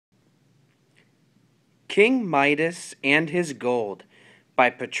King Midas and His Gold by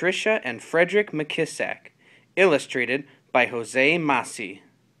Patricia and Frederick McKissack, illustrated by Jose Masi.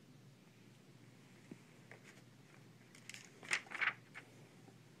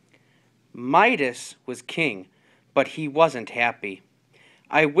 Midas was king, but he wasn't happy.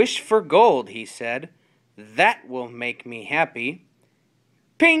 "I wish for gold," he said. "That will make me happy."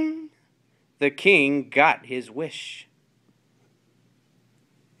 Ping! The king got his wish.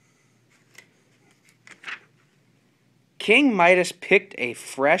 King Midas picked a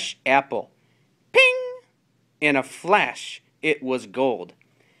fresh apple. Ping! In a flash, it was gold.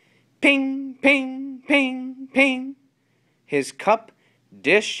 Ping, ping, ping, ping. His cup,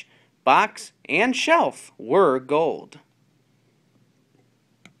 dish, box, and shelf were gold.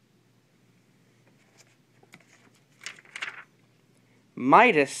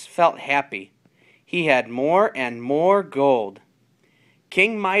 Midas felt happy. He had more and more gold.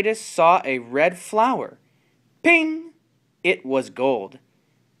 King Midas saw a red flower. Ping! It was gold.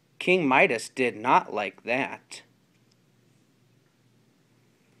 King Midas did not like that.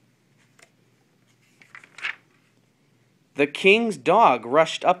 The king's dog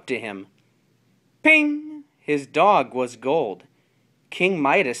rushed up to him. Ping! His dog was gold. King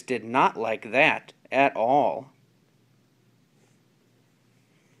Midas did not like that at all.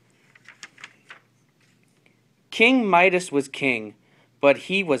 King Midas was king, but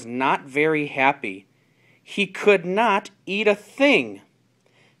he was not very happy. He could not eat a thing.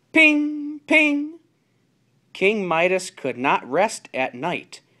 Ping, ping! King Midas could not rest at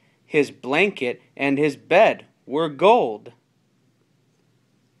night. His blanket and his bed were gold.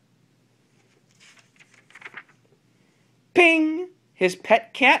 Ping! His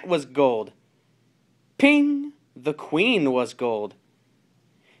pet cat was gold. Ping! The queen was gold.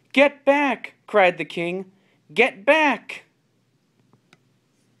 "Get back!" cried the king. "Get back!"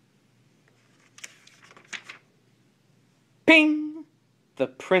 Ping! The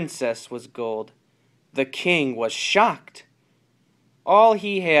princess was gold. The king was shocked. All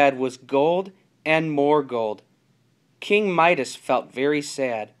he had was gold and more gold. King Midas felt very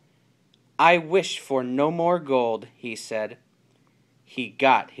sad. "I wish for no more gold," he said. He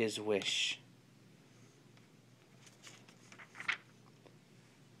got his wish.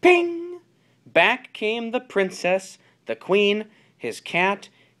 Ping! Back came the princess, the queen, his cat,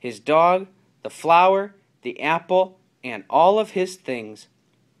 his dog, the flower, the apple, and all of his things.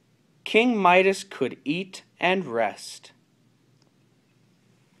 King Midas could eat and rest.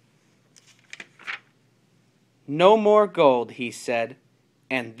 "No more gold," he said,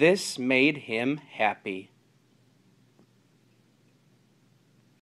 and this made him happy.